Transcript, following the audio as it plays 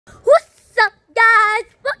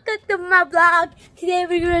my vlog. Today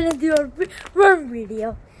we're going to do a worm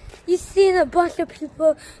video. You've seen a bunch of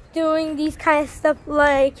people doing these kind of stuff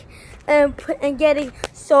like and getting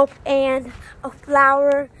soap and a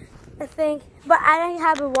flour, I think. But I didn't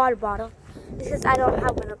have a water bottle because I don't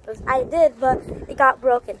have one of those. I did, but it got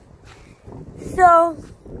broken. So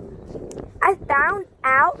I found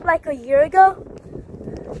out like a year ago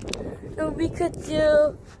that we could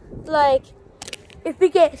do like, if we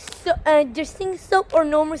get dishing soap or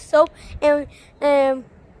normal soap and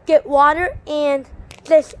get water and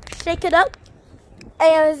just shake it up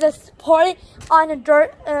and just pour it on a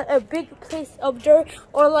dirt, a big piece of dirt,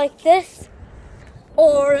 or like this,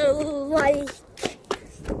 or like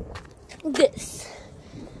this.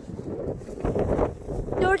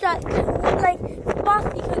 There's like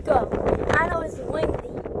spots you could go. I know it's windy.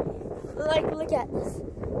 Like, look at this.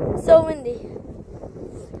 So windy.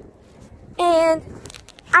 And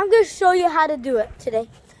I'm going to show you how to do it today.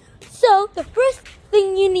 So the first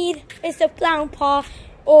thing you need is a flower pot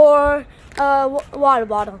or a water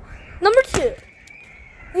bottle. Number 2,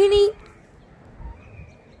 you need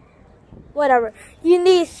You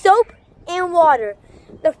need soap and water.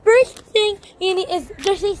 The first thing you need is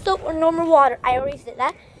dishing soap or normal water. I already said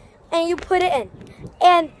that. And you put it in.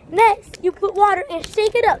 And next, you put water and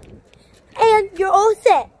shake it up. And you're all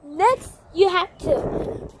set. Next, you have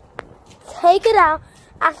to take it out.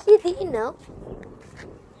 Actually, did you know?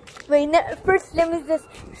 Wait, first let me just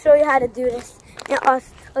show you how to do this. And I'll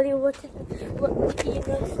tell you what you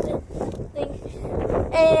think.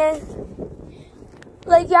 And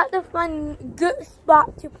like, you have to find a good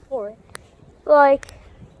spot to pour it. Like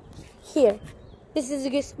here. This is a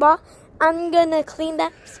good spot. I'm gonna clean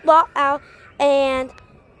that spot out and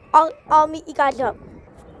I'll meet you guys up.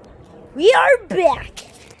 We are back.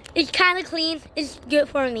 It's kind of clean. It's good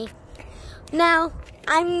for me. Now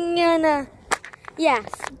I'm gonna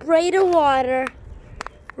spray the water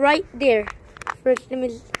right there. First, let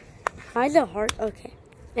me. How's the heart? Okay.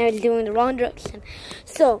 Now it's doing the wrong direction.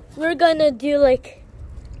 So we're gonna do like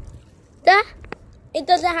that. It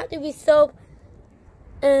doesn't have to be soap.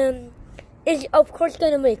 It's of course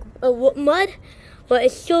gonna make mud, but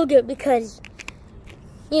it's still good because,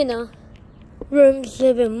 you know, worms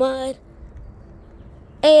live in mud.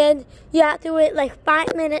 And you have to wait like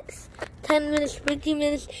 5 minutes, 10 minutes, 15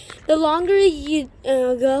 minutes. The longer you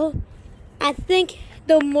go, I think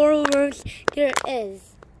the more worms there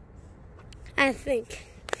is. I think.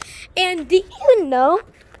 And do you know,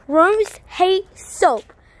 worms hate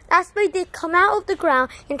soap. That's why they come out of the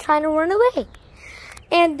ground and try to run away.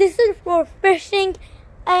 And this is for fishing,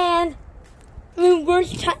 and when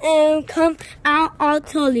worms come out, I'll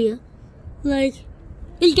tell you. Like,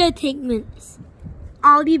 it's gonna take minutes.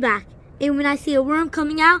 I'll be back. And when I see a worm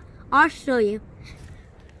coming out, I'll show you.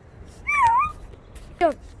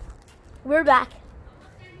 So, we're back.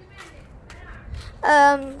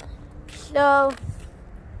 So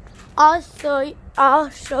I'll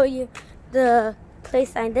show you the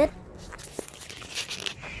place I did.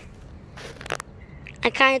 I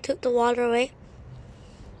kind of took the water away.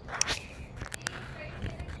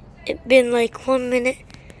 It's been like 1 minute,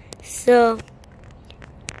 so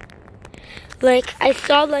like I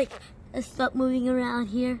saw like a stuff moving around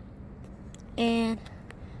here, and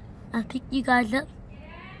I'll pick you guys up.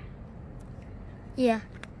 Yeah.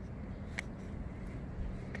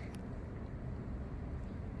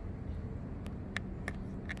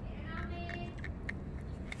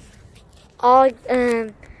 I'll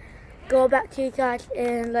go back to you guys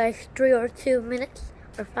in like 3 or 2 minutes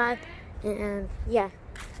or 5, and yeah,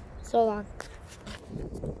 so long.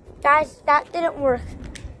 Guys, that didn't work.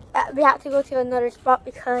 We have to go to another spot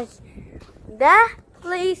because that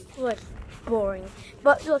place was boring.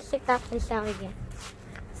 But we'll check that place out again.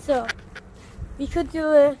 So we could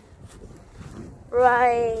do it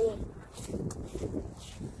right.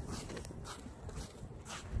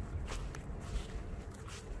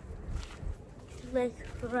 Like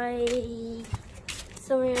right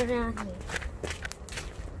somewhere around here.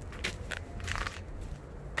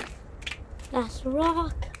 That's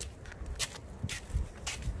rock.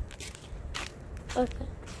 Okay.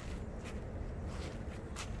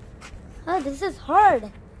 Oh, this is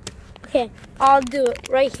hard. Okay, I'll do it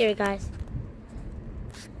right here, guys.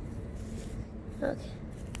 Okay.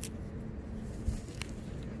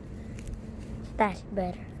 That's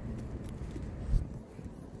better.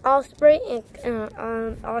 I'll spray and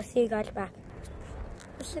I'll see you guys back.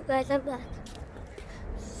 So guys, I'm back.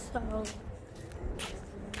 So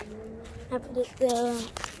I put the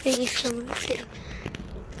thingy somewhere.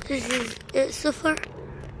 This is it so far.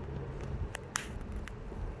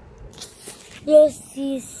 You'll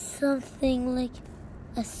see something like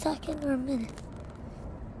a second or a minute.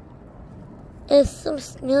 There's some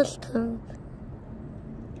snails coming.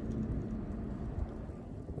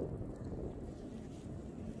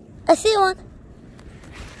 I see one.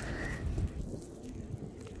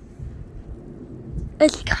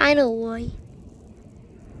 It's kind of white.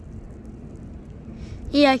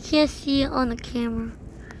 Yeah, I can't see it on the camera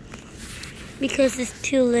because it's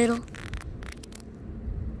too little.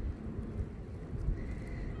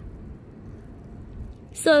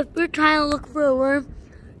 So if you're trying to look for a worm,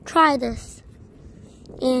 try this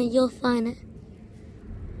and you'll find it.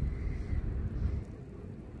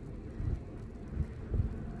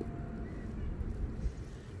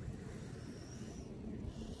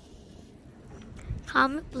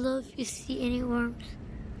 Comment below if you see any worms.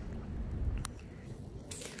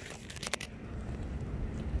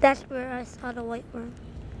 That's where I saw the white worm.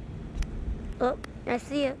 Oh, I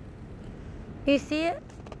see it. You see it?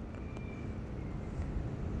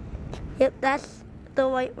 Yep, that's the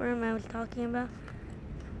white worm I was talking about.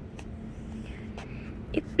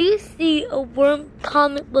 If you see a worm,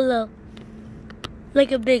 comment below.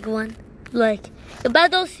 Like a big one. Like, if I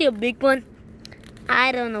don't see a big one,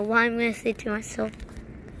 I don't know what I'm going to say to myself.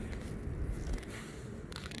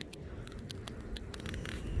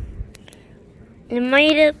 It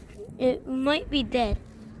might be dead.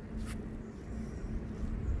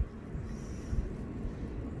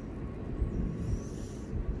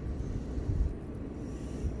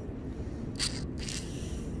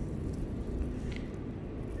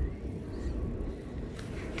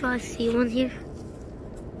 Do I see one here?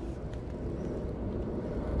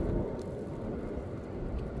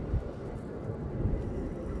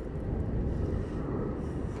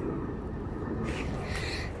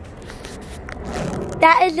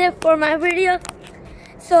 That is it for my video.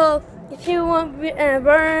 So if you want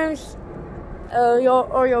worms or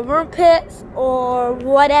your worm pits or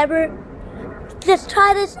whatever, just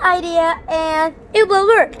try this idea and it will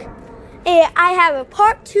work. And I have a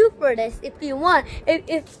part 2 for this if you want.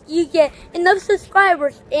 If you get enough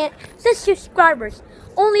subscribers, and just subscribers,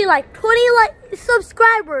 only like 20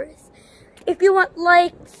 subscribers. If you want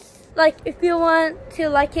likes, if you want to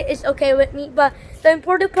like it, it's okay with me. But the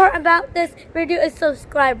important part about this video is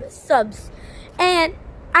subs. And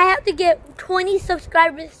I have to get 20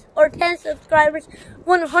 subscribers or 10 subscribers,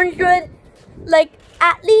 100. Like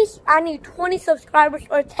at least I need 20 subscribers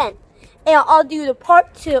or 10. And I'll do the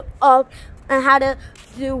part 2 of how to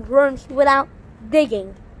do worms without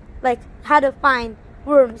digging. Like how to find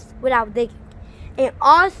worms without digging. And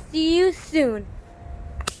I'll see you soon.